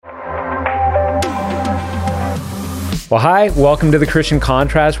Well, hi, welcome to The Christian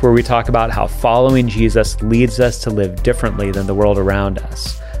Contrast, where we talk about how following Jesus leads us to live differently than the world around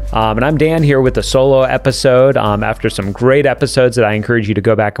us. And I'm Dan here with a solo episode after some great episodes that I encourage you to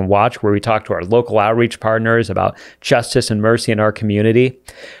go back and watch, where we talk to our local outreach partners about justice and mercy in our community.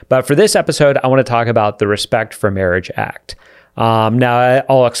 But for this episode, I want to talk about the Respect for Marriage Act. Now,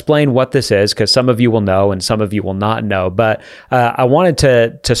 I'll explain what this is, because some of you will know and some of you will not know, but I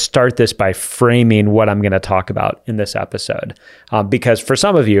wanted to start this by framing what I'm going to talk about in this episode. Because for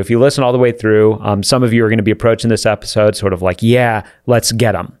some of you, if you listen all the way through, some of you are going to be approaching this episode sort of like, yeah, let's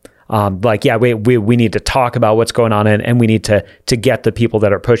get them. We need to talk about what's going on and we need to get the people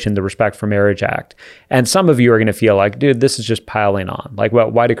that are pushing the Respect for Marriage Act. And some of you are going to feel like, dude, this is just piling on. Like, well,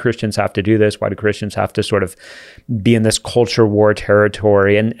 why do Christians have to do this? Why do Christians have to sort of be in this culture war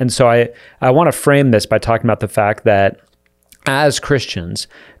territory? And so I want to frame this by talking about the fact that as Christians,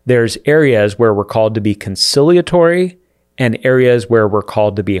 there's areas where we're called to be conciliatory and areas where we're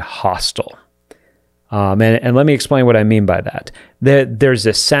called to be hostile. And let me explain what I mean by that. There's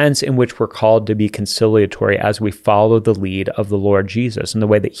a sense in which we're called to be conciliatory as we follow the lead of the Lord Jesus and the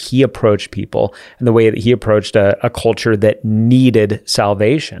way that he approached people and the way that he approached a culture that needed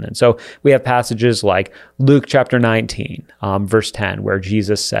salvation. And so we have passages like Luke chapter 19, verse 10, where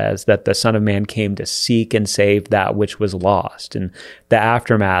Jesus says that the Son of Man came to seek and save that which was lost. And the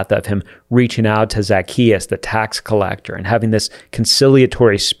aftermath of him reaching out to Zacchaeus, the tax collector, and having this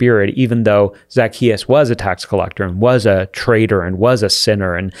conciliatory spirit, even though Zacchaeus was a tax collector and was a traitor and was a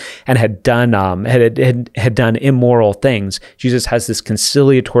sinner and had done had done immoral things. Jesus has this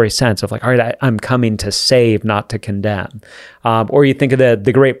conciliatory sense of like, all right, I'm coming to save, not to condemn. Or you think of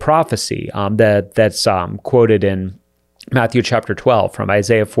the great prophecy that's quoted in Matthew chapter 12 from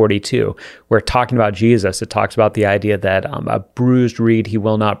Isaiah 42, where talking about Jesus, it talks about the idea that a bruised reed he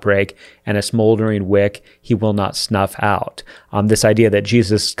will not break and a smoldering wick he will not snuff out. This idea that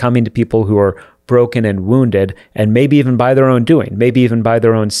Jesus is coming to people who are broken and wounded, and maybe even by their own doing, maybe even by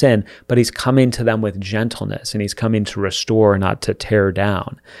their own sin, but he's coming to them with gentleness, and he's coming to restore, not to tear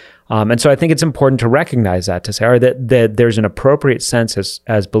down. And so I think it's important to recognize that, to say, all right, that there's an appropriate sense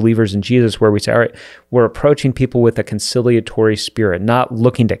as believers in Jesus where we say, all right, we're approaching people with a conciliatory spirit, not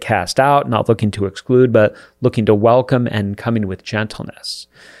looking to cast out, not looking to exclude, but looking to welcome and coming with gentleness.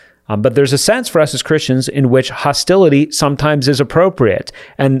 But there's a sense for us as Christians in which hostility sometimes is appropriate.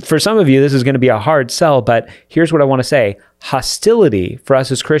 And for some of you, this is going to be a hard sell, but here's what I want to say. Hostility for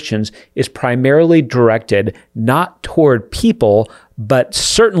us as Christians is primarily directed not toward people, but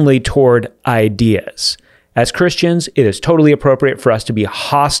certainly toward ideas. As Christians, it is totally appropriate for us to be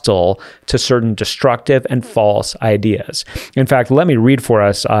hostile to certain destructive and false ideas. In fact, let me read for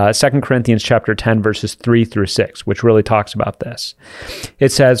us 2 Corinthians chapter 10, verses 3 through 6, which really talks about this.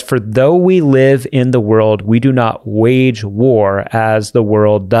 It says, "For though we live in the world, we do not wage war as the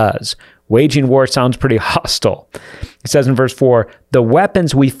world does." Waging war sounds pretty hostile. It says in verse 4, "The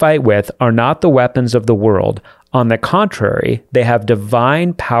weapons we fight with are not the weapons of the world. On the contrary, they have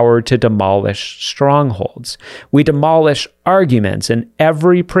divine power to demolish strongholds. We demolish arguments and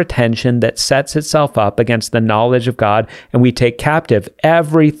every pretension that sets itself up against the knowledge of God, and we take captive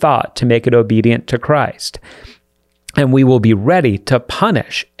every thought to make it obedient to Christ. And we will be ready to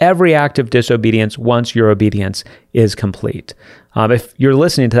punish every act of disobedience once your obedience is complete." If you're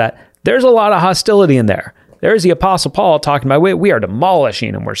listening to that, there's a lot of hostility in there. There's the Apostle Paul talking about, we are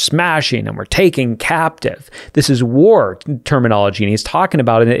demolishing and we're smashing and we're taking captive. This is war terminology, and he's talking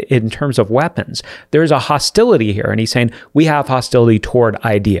about it in terms of weapons. There's a hostility here, and he's saying we have hostility toward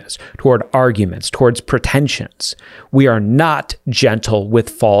ideas, toward arguments, towards pretensions. We are not gentle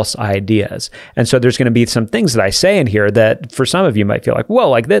with false ideas. And so there's going to be some things that I say in here that for some of you might feel like, well,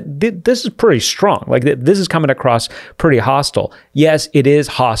 like this is pretty strong. Like this is coming across pretty hostile. Yes, it is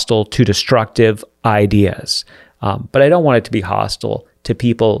hostile to destructive ideas. But I don't want it to be hostile to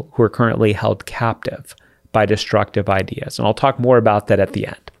people who are currently held captive by destructive ideas. And I'll talk more about that at the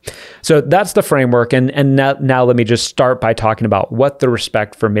end. So that's the framework. And now let me just start by talking about what the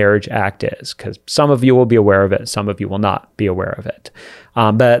Respect for Marriage Act is, because some of you will be aware of it, some of you will not be aware of it.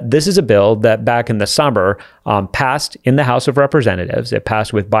 But this is a bill that back in the summer passed in the House of Representatives. It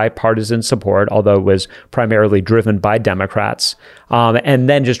passed with bipartisan support, although it was primarily driven by Democrats, and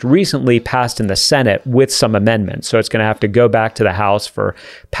then just recently passed in the Senate with some amendments. So it's going to have to go back to the House for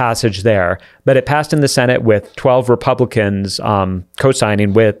passage there. But it passed in the Senate with 12 Republicans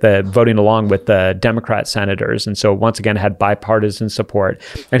co-signing with voting along with the Democrat senators. And so once again, had bipartisan support.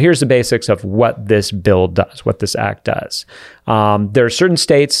 And here's the basics of what this bill does, what this act does. There are certain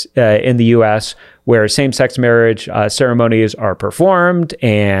states in the U.S. where same-sex marriage ceremonies are performed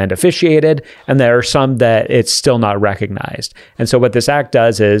and officiated, and there are some that it's still not recognized. And so what this act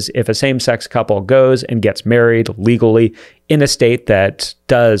does is if a same-sex couple goes and gets married legally in a state that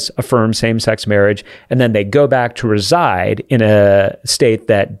does affirm same-sex marriage, and then they go back to reside in a state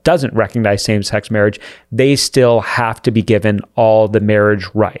that doesn't recognize same-sex marriage, they still have to be given all the marriage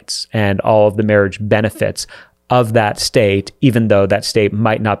rights and all of the marriage benefits of that state, even though that state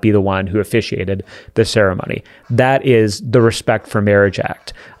might not be the one who officiated the ceremony. That is the Respect for Marriage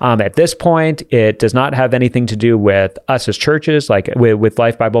Act. At this point, it does not have anything to do with us as churches, like with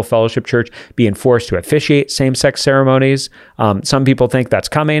Life Bible Fellowship Church being forced to officiate same-sex ceremonies. Some people think that's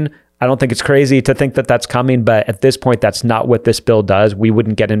coming. I don't think it's crazy to think that that's coming, but at this point, that's not what this bill does. We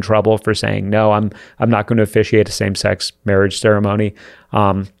wouldn't get in trouble for saying, no, I'm not going to officiate a same-sex marriage ceremony.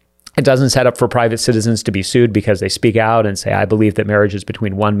 It doesn't set up for private citizens to be sued because they speak out and say, I believe that marriage is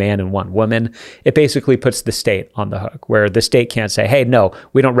between one man and one woman. It basically puts the state on the hook, where the state can't say, hey, no,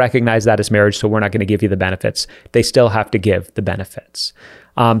 we don't recognize that as marriage, so we're not going to give you the benefits. They still have to give the benefits.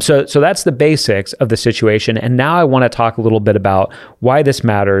 So that's the basics of the situation. And now I want to talk a little bit about why this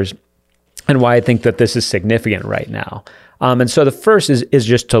matters and why I think that this is significant right now. And so the first is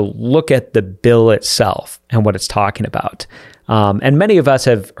just to look at the bill itself and what it's talking about. And many of us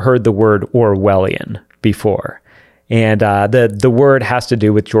have heard the word Orwellian before. And the word has to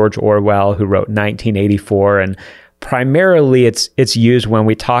do with George Orwell, who wrote 1984. And primarily it's used when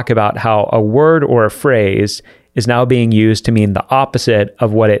we talk about how a word or a phrase is now being used to mean the opposite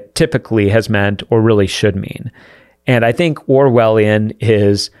of what it typically has meant or really should mean. And I think Orwellian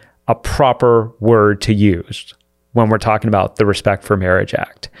is a proper word to use when we're talking about the Respect for Marriage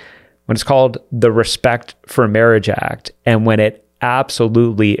Act. When it's called the Respect for Marriage Act, and when it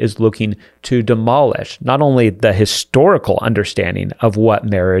absolutely is looking to demolish not only the historical understanding of what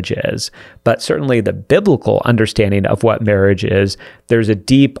marriage is, but certainly the biblical understanding of what marriage is, there's a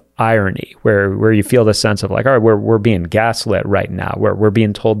deep irony where you feel the sense of like, all right, we're being gaslit right now. We're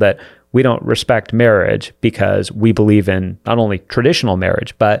being told that we don't respect marriage because we believe in not only traditional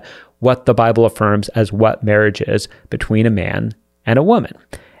marriage, but what the Bible affirms as what marriage is between a man and a woman.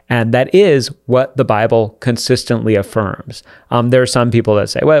 And that is what the Bible consistently affirms. There are some people that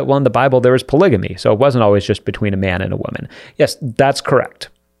say, well, in the Bible, there was polygamy, so it wasn't always just between a man and a woman. Yes, that's correct.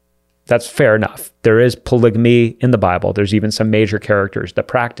 That's fair enough. There is polygamy in the Bible. There's even some major characters that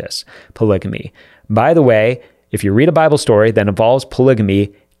practice polygamy. By the way, if you read a Bible story that involves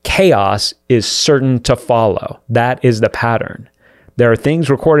polygamy, chaos is certain to follow. That is the pattern. There are things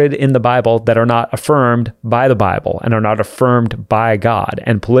recorded in the Bible that are not affirmed by the Bible and are not affirmed by God.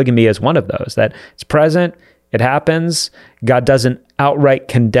 And polygamy is one of those, that it's present, it happens. God doesn't outright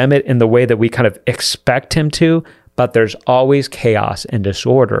condemn it in the way that we kind of expect him to, but there's always chaos and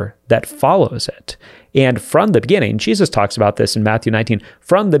disorder that follows it. And from the beginning, Jesus talks about this in Matthew 19,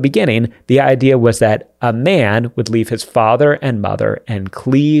 from the beginning, the idea was that a man would leave his father and mother and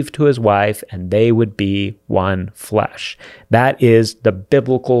cleave to his wife, and they would be one flesh. That is the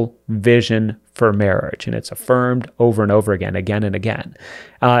biblical vision for marriage, and it's affirmed over and over again and again.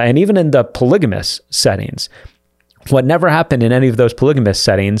 And even in the polygamous settings, what never happened in any of those polygamous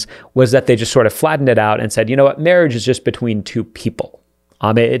settings was that they just sort of flattened it out and said, you know what, marriage is just between two people.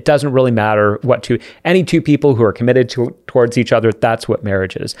 It doesn't really matter any two people who are committed towards each other, that's what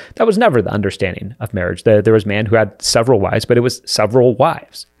marriage is. That was never the understanding of marriage. There was a man who had several wives, but it was several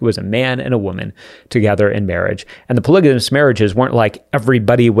wives. It was a man and a woman together in marriage. And the polygamous marriages weren't like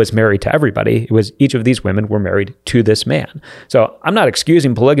everybody was married to everybody. It was each of these women were married to this man. So I'm not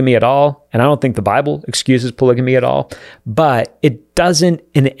excusing polygamy at all, and I don't think the Bible excuses polygamy at all, but it doesn't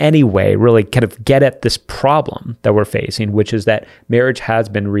in any way really kind of get at this problem that we're facing, which is that marriage has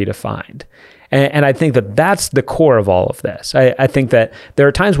been redefined. And I think that that's the core of all of this. I think that there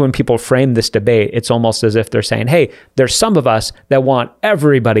are times when people frame this debate, it's almost as if they're saying, hey, there's some of us that want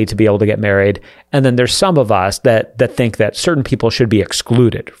everybody to be able to get married, and then there's some of us that think that certain people should be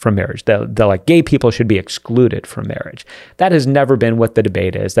excluded from marriage, that like gay people should be excluded from marriage. That has never been what the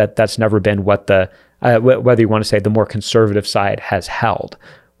debate is. That's never been what whether you want to say the more conservative side has held.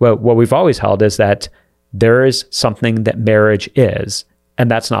 Well, what we've always held is that there is something that marriage is, and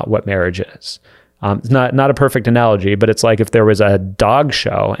that's not what marriage is. It's not a perfect analogy, but it's like if there was a dog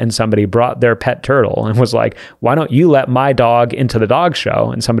show and somebody brought their pet turtle and was like, why don't you let my dog into the dog show?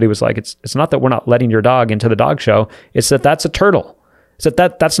 And somebody was like, it's not that we're not letting your dog into the dog show. It's that that's a turtle. It's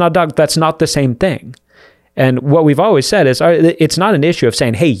that's not a dog. That's not the same thing. And what we've always said is it's not an issue of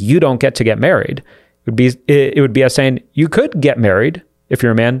saying, hey, you don't get to get married. It would be us saying you could get married if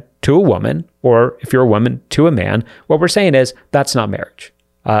you're a man to a woman, or if you're a woman to a man. What we're saying is that's not marriage.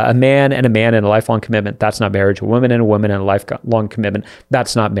 A man and a man in a lifelong commitment, that's not marriage. A woman and a woman in a lifelong commitment,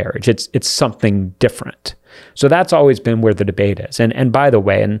 that's not marriage. It's something different. So that's always been where the debate is. And by the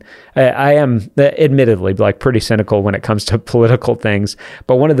way, and I am admittedly like pretty cynical when it comes to political things,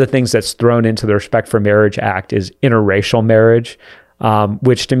 but one of the things that's thrown into the Respect for Marriage Act is interracial marriage.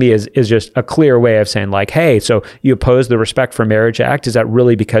 Which to me is just a clear way of saying like, hey, so you oppose the Respect for Marriage Act? Is that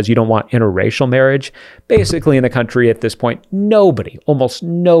really because you don't want interracial marriage? Basically, in the country at this point, almost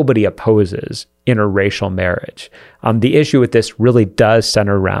nobody opposes interracial marriage. The issue with this really does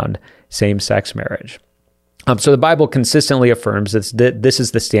center around same-sex marriage. So the Bible consistently affirms that this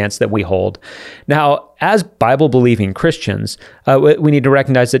is the stance that we hold. Now, as Bible-believing Christians, we need to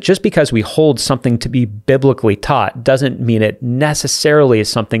recognize that just because we hold something to be biblically taught doesn't mean it necessarily is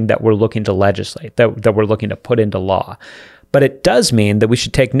something that we're looking to legislate, that we're looking to put into law. But it does mean that we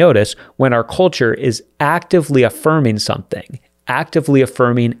should take notice when our culture is actively affirming something, actively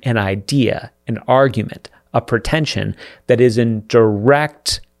affirming an idea, an argument, a pretension that is in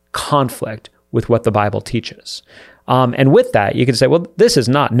direct conflict with what the Bible teaches. And with that, you can say, well, this is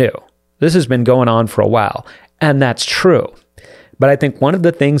not new. This has been going on for a while. And that's true. But I think one of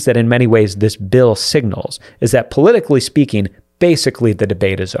the things that in many ways this bill signals is that politically speaking, basically the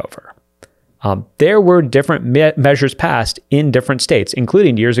debate is over. There were different measures passed in different states,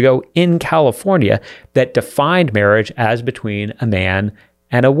 including years ago in California, that defined marriage as between a man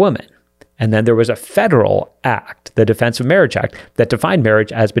and a woman. And then there was a federal act, the Defense of Marriage Act, that defined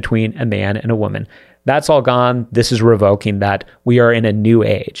marriage as between a man and a woman. That's all gone. This is revoking that. We are in a new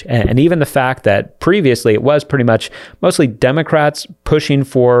age. And even the fact that previously it was pretty much mostly Democrats pushing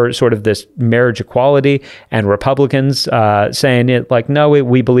for sort of this marriage equality and Republicans saying it like, no,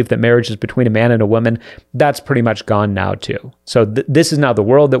 we believe that marriage is between a man and a woman. That's pretty much gone now too. So this is now the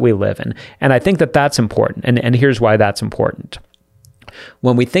world that we live in. And I think that that's important. And here's why that's important.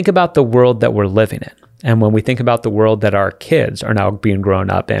 When we think about the world that we're living in, and when we think about the world that our kids are now being grown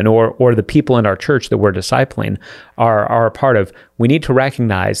up in, or the people in our church that we're discipling are a part of, we need to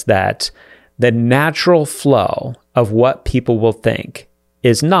recognize that the natural flow of what people will think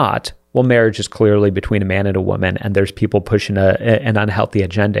is not, well, marriage is clearly between a man and a woman, and there's people pushing an unhealthy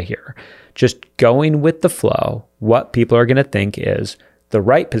agenda here. Just going with the flow, what people are going to think is the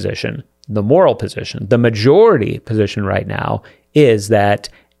right position, the moral position, the majority position right now is that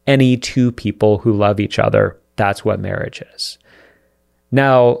any two people who love each other, that's what marriage is.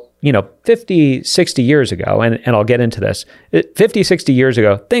 Now, 50, 60 years ago, and I'll get into this, 50, 60 years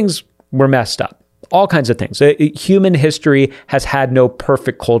ago, things were messed up. All kinds of things. Human history has had no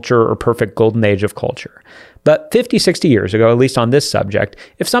perfect culture or perfect golden age of culture. But 50, 60 years ago, at least on this subject,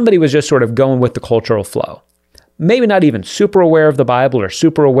 if somebody was just sort of going with the cultural flow, maybe not even super aware of the Bible or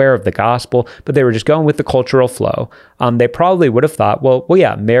super aware of the gospel, but they were just going with the cultural flow, they probably would have thought, well,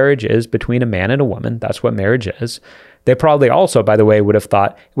 yeah, marriage is between a man and a woman. That's what marriage is. They probably also, by the way, would have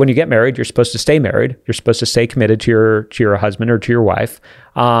thought, when you get married, you're supposed to stay married. You're supposed to stay committed to your husband or to your wife.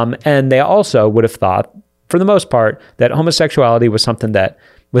 And they also would have thought, for the most part, that homosexuality was something that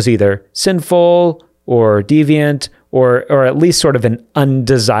was either sinful or deviant or at least sort of an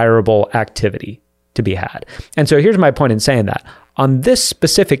undesirable activity to be had. And so here's my point in saying that. On this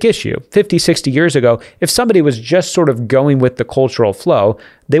specific issue, 50, 60 years ago, if somebody was just sort of going with the cultural flow,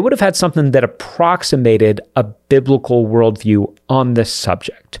 they would have had something that approximated a biblical worldview on this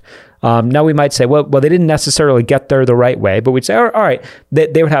subject. Now we might say, well, they didn't necessarily get there the right way, but we'd say, all right,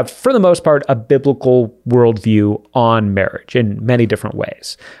 they would have, for the most part, a biblical worldview on marriage in many different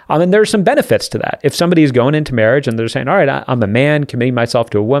ways. And there are some benefits to that. If somebody is going into marriage and they're saying, all right, I'm a man committing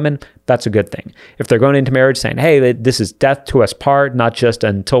myself to a woman, that's a good thing. If they're going into marriage saying, hey, this is death to us part, not just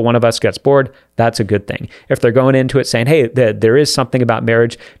until one of us gets bored, that's a good thing. If they're going into it saying, hey, there is something about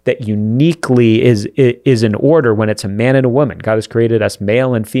marriage that uniquely is in order when it's a man and a woman. God has created us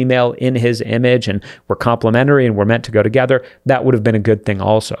male and female in his image, and we're complementary and we're meant to go together. That would have been a good thing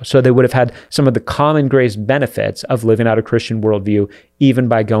also. So they would have had some of the common grace benefits of living out a Christian worldview, even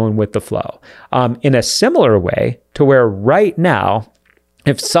by going with the flow. In a similar way to where right now,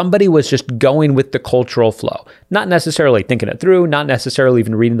 if somebody was just going with the cultural flow, not necessarily thinking it through, not necessarily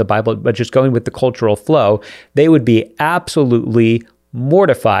even reading the Bible, but just going with the cultural flow, they would be absolutely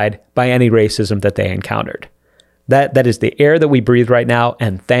mortified by any racism that they encountered. That is the air that we breathe right now,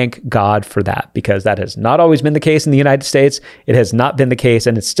 and thank God for that, because that has not always been the case in the United States. It has not been the case,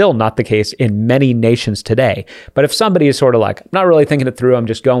 and it's still not the case in many nations today. But if somebody is sort of like, I'm not really thinking it through, I'm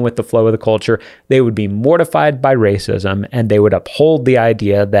just going with the flow of the culture, they would be mortified by racism, and they would uphold the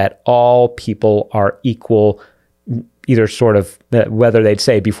idea that all people are equal either sort of whether they'd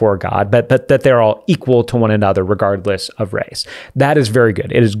say before God, but that they're all equal to one another regardless of race. That is very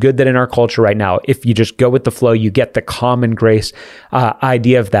good. It is good that in our culture right now, if you just go with the flow, you get the common grace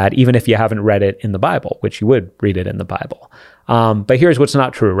idea of that, even if you haven't read it in the Bible, which you would read it in the Bible. But here's what's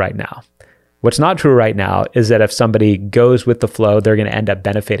not true right now. What's not true right now is that if somebody goes with the flow, they're going to end up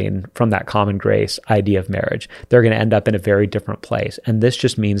benefiting from that common grace idea of marriage. They're going to end up in a very different place. And this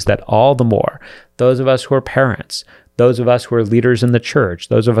just means that all the more, those of us who are parents, those of us who are leaders in the church,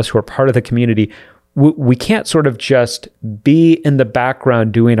 those of us who are part of the community, we can't sort of just be in the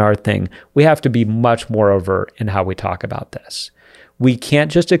background doing our thing. We have to be much more overt in how we talk about this. We can't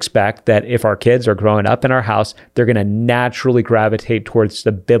just expect that if our kids are growing up in our house, they're going to naturally gravitate towards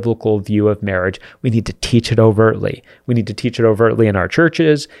the biblical view of marriage. We need to teach it overtly. We need to teach it overtly in our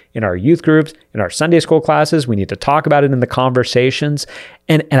churches, in our youth groups, in our Sunday school classes. We need to talk about it in the conversations.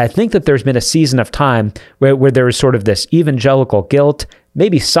 And I think that there's been a season of time where there was sort of this evangelical guilt.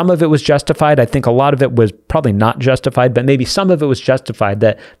 Maybe some of it was justified. I think a lot of it was probably not justified, but maybe some of it was justified,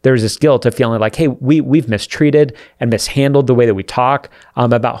 that there's this guilt of feeling like, hey, we've mistreated and mishandled the way that we talk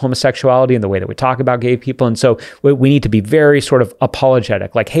about homosexuality and the way that we talk about gay people. And so we need to be very sort of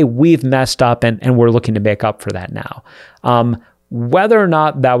apologetic, like, hey, we've messed up and we're looking to make up for that now. Whether or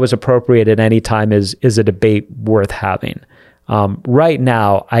not that was appropriate at any time is a debate worth having. Right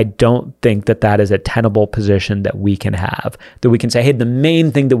now, I don't think that is a tenable position that we can have, that we can say, hey, the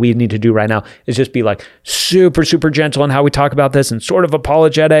main thing that we need to do right now is just be like super, super gentle in how we talk about this and sort of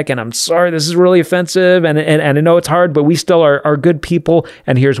apologetic. And I'm sorry, this is really offensive. And I know it's hard, but we still are good people.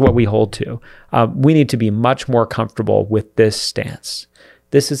 And here's what we hold to. We need to be much more comfortable with this stance.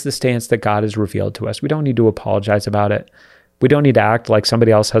 This is the stance that God has revealed to us. We don't need to apologize about it. We don't need to act like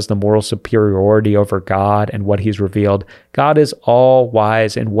somebody else has the moral superiority over God and what he's revealed. God is all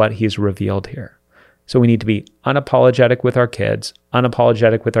wise in what he's revealed here. So we need to be unapologetic with our kids,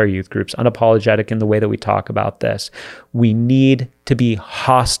 unapologetic with our youth groups, unapologetic in the way that we talk about this. We need to be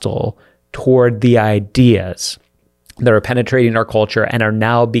hostile toward the ideas that are penetrating our culture and are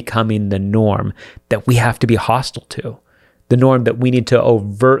now becoming the norm that we have to be hostile to. The norm that we need to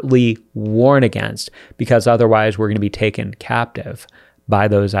overtly warn against, because otherwise we're going to be taken captive by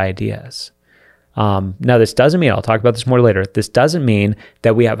those ideas. Now, this doesn't mean, I'll talk about this more later, this doesn't mean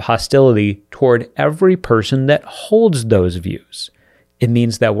that we have hostility toward every person that holds those views. It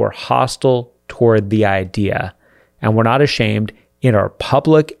means that we're hostile toward the idea, and we're not ashamed in our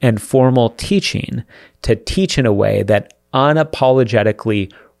public and formal teaching to teach in a way that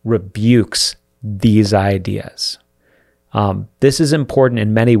unapologetically rebukes these ideas. This is important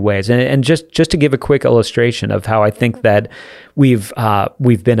in many ways, and just to give a quick illustration of how I think that we've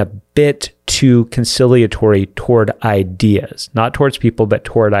been a bit too conciliatory toward ideas, not towards people, but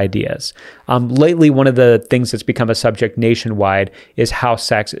toward ideas. Lately, one of the things that's become a subject nationwide is how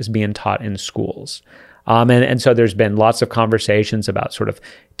sex is being taught in schools. And so there's been lots of conversations about sort of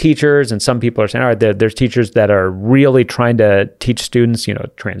teachers, and some people are saying, all right, there's teachers that are really trying to teach students,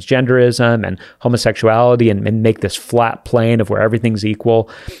 transgenderism and homosexuality and make this flat plane of where everything's equal.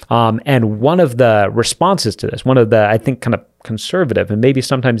 And one of the responses to this, one of the, I think, kind of conservative and maybe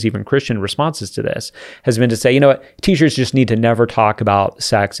sometimes even Christian responses to this has been to say, teachers just need to never talk about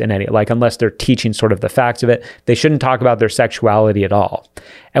sex in any, unless they're teaching sort of the facts of it, they shouldn't talk about their sexuality at all.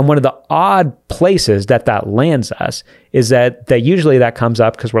 And one of the odd places that lands us is that usually that comes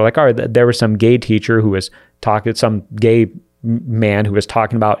up because we're like, all right, there was some gay teacher who was talking, some gay man who was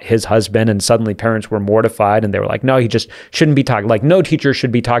talking about his husband, and suddenly parents were mortified and they were like, no, he just shouldn't be talking, no teacher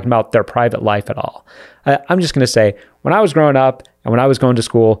should be talking about their private life at all. I'm just going to say, when I was growing up and when I was going to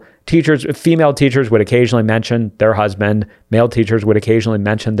school, female teachers would occasionally mention their husband, male teachers would occasionally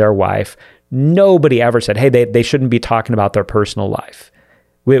mention their wife. Nobody ever said, hey, they shouldn't be talking about their personal life.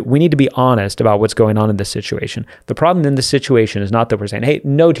 We need to be honest about what's going on in this situation. The problem in this situation is not that we're saying, hey,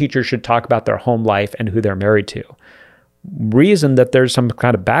 no teacher should talk about their home life and who they're married to. Reason that there's some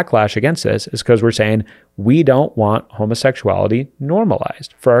kind of backlash against this is because we're saying we don't want homosexuality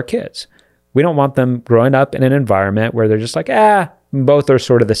normalized for our kids. We don't want them growing up in an environment where they're just like, both are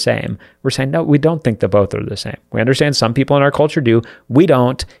sort of the same. We're saying, no, we don't think that both are the same. We understand some people in our culture do. We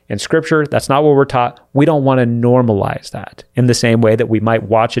don't. In Scripture, that's not what we're taught. We don't want to normalize that in the same way that we might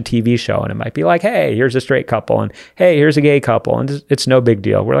watch a TV show and it might be like, hey, here's a straight couple and hey, here's a gay couple and it's no big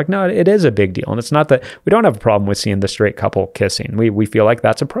deal. We're like, no, it is a big deal. And it's not that we don't have a problem with seeing the straight couple kissing. We feel like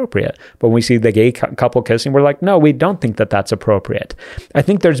that's appropriate. But when we see the gay couple kissing, we're like, no, we don't think that that's appropriate. I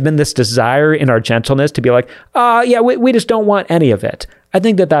think there's been this desire in our gentleness to be like, we just don't want any of it. I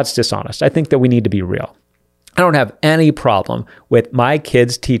think that that's dishonest. I think that we need to be real. I don't have any problem with my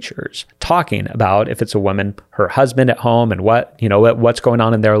kids' teachers talking about, if it's a woman, her husband at home and what's going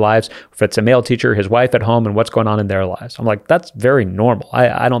on in their lives. If it's a male teacher, his wife at home and what's going on in their lives. I'm like, that's very normal.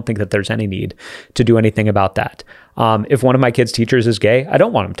 I don't think that there's any need to do anything about that. If one of my kids' teachers is gay, I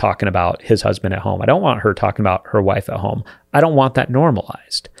don't want him talking about his husband at home. I don't want her talking about her wife at home. I don't want that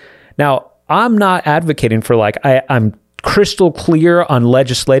normalized. Now, I'm not advocating for I'm crystal clear on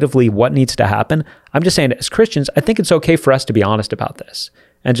legislatively what needs to happen. I'm just saying, as Christians, I think it's okay for us to be honest about this.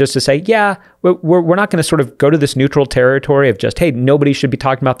 And just to say, yeah, we're not going to sort of go to this neutral territory of just, hey, nobody should be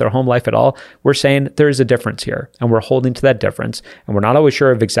talking about their home life at all. We're saying there is a difference here, and we're holding to that difference. And we're not always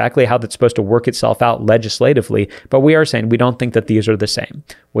sure of exactly how that's supposed to work itself out legislatively, but we are saying we don't think that these are the same.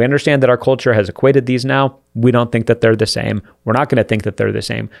 We understand that our culture has equated these now. We don't think that they're the same. We're not going to think that they're the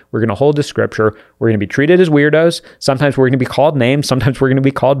same. We're going to hold to Scripture. We're going to be treated as weirdos. Sometimes we're going to be called names. Sometimes we're going to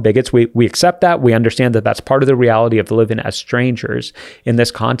be called bigots. We accept that. We understand that that's part of the reality of living as strangers in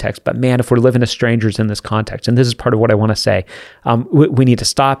this context. But man, if we're living as strangers in this context, and this is part of what I want to say, we need to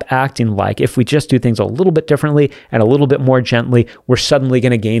stop acting like if we just do things a little bit differently and a little bit more gently, we're suddenly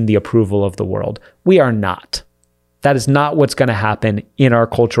going to gain the approval of the world. We are not. That is not what's going to happen in our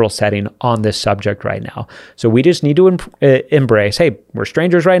cultural setting on this subject right now. So we just need to embrace, hey, we're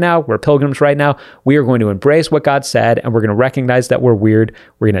strangers right now. We're pilgrims right now. We are going to embrace what God said, and we're going to recognize that we're weird.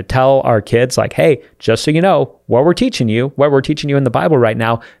 We're going to tell our kids, like, hey, just so you know, what we're teaching you in the Bible right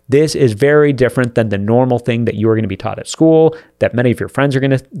now, this is very different than the normal thing that you are going to be taught at school, that many of your friends are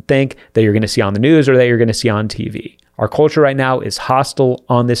going to think, that you're going to see on the news, or that you're going to see on TV. Our culture right now is hostile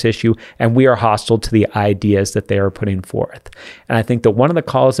on this issue, and we are hostile to the ideas that they are putting forth. And I think that one of the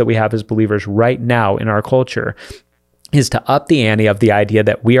calls that we have as believers right now in our culture is to up the ante of the idea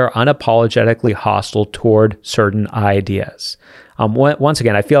that we are unapologetically hostile toward certain ideas. Once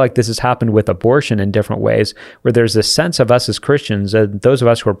again, I feel like this has happened with abortion in different ways, where there's this sense of us as Christians, those of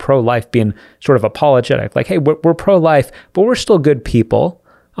us who are pro-life, being sort of apologetic, like, hey, we're pro-life, but we're still good people.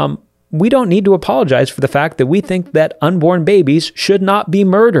 We don't need to apologize for the fact that we think that unborn babies should not be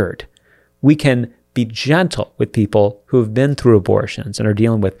murdered. We can be gentle with people who have been through abortions and are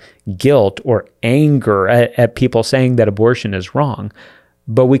dealing with guilt or anger at people saying that abortion is wrong,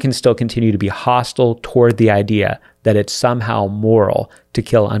 but we can still continue to be hostile toward the idea that it's somehow moral to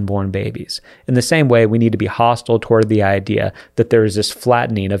kill unborn babies. In the same way, we need to be hostile toward the idea that there is this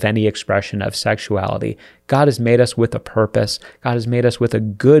flattening of any expression of sexuality. God has made us with a purpose. God has made us with a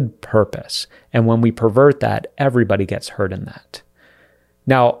good purpose. And when we pervert that, everybody gets hurt in that.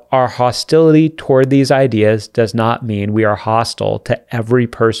 Now, our hostility toward these ideas does not mean we are hostile to every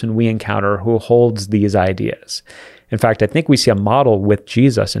person we encounter who holds these ideas. In fact, I think we see a model with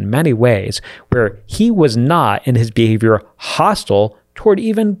Jesus in many ways where he was not in his behavior hostile toward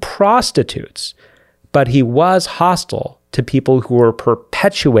even prostitutes, but he was hostile to people who were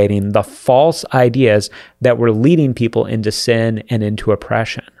perpetuating the false ideas that were leading people into sin and into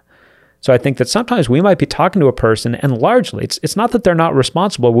oppression. So I think that sometimes we might be talking to a person, and largely, it's not that they're not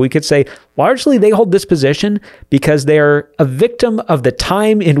responsible, but we could say largely they hold this position because they're a victim of the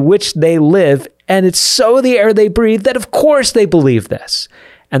time in which they live, and it's so the air they breathe that of course they believe this.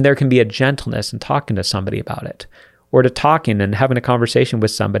 And there can be a gentleness in talking to somebody about it, or to talking and having a conversation with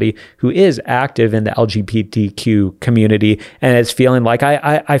somebody who is active in the LGBTQ community and is feeling like,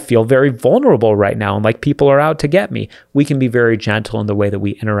 I feel very vulnerable right now and like people are out to get me. We can be very gentle in the way that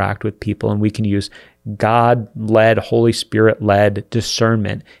we interact with people, and we can use God-led, Holy Spirit-led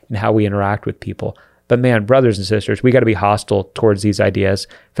discernment in how we interact with people. But man, brothers and sisters, we got to be hostile towards these ideas.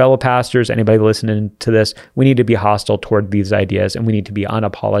 Fellow pastors, anybody listening to this, we need to be hostile toward these ideas, and we need to be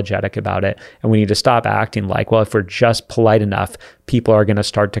unapologetic about it. And we need to stop acting like, well, if we're just polite enough, people are going to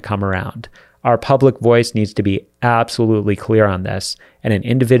start to come around. Our public voice needs to be absolutely clear on this. And in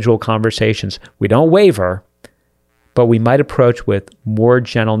individual conversations, we don't waver, but we might approach with more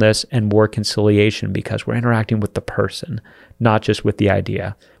gentleness and more conciliation because we're interacting with the person, not just with the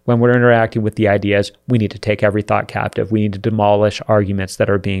idea. When we're interacting with the ideas, we need to take every thought captive. We need to demolish arguments that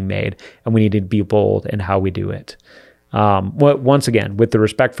are being made, and we need to be bold in how we do it. Once again, with the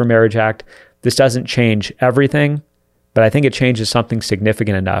Respect for Marriage Act, this doesn't change everything, but I think it changes something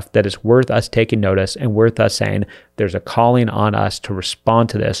significant enough that it's worth us taking notice and worth us saying there's a calling on us to respond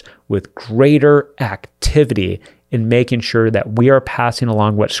to this with greater activity in making sure that we are passing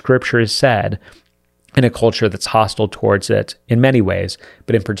along what Scripture has said in a culture that's hostile towards it in many ways,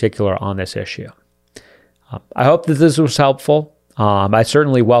 but in particular on this issue. I hope that this was helpful. I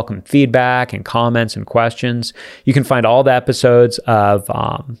certainly welcome feedback and comments and questions. You can find all the episodes of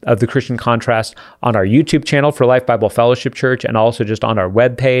the Christian Contrast on our YouTube channel for Life Bible Fellowship Church, and also just on our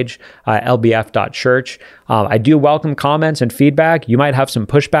webpage, lbf.church. I do welcome comments and feedback. You might have some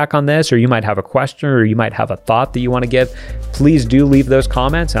pushback on this, or you might have a question, or you might have a thought that you want to give. Please do leave those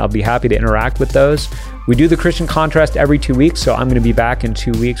comments, and I'll be happy to interact with those. We do the Christian Contrast every 2 weeks, so I'm going to be back in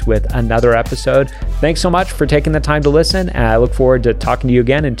 2 weeks with another episode. Thanks so much for taking the time to listen, and I look forward to talking to you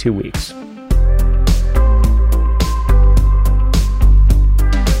again in 2 weeks.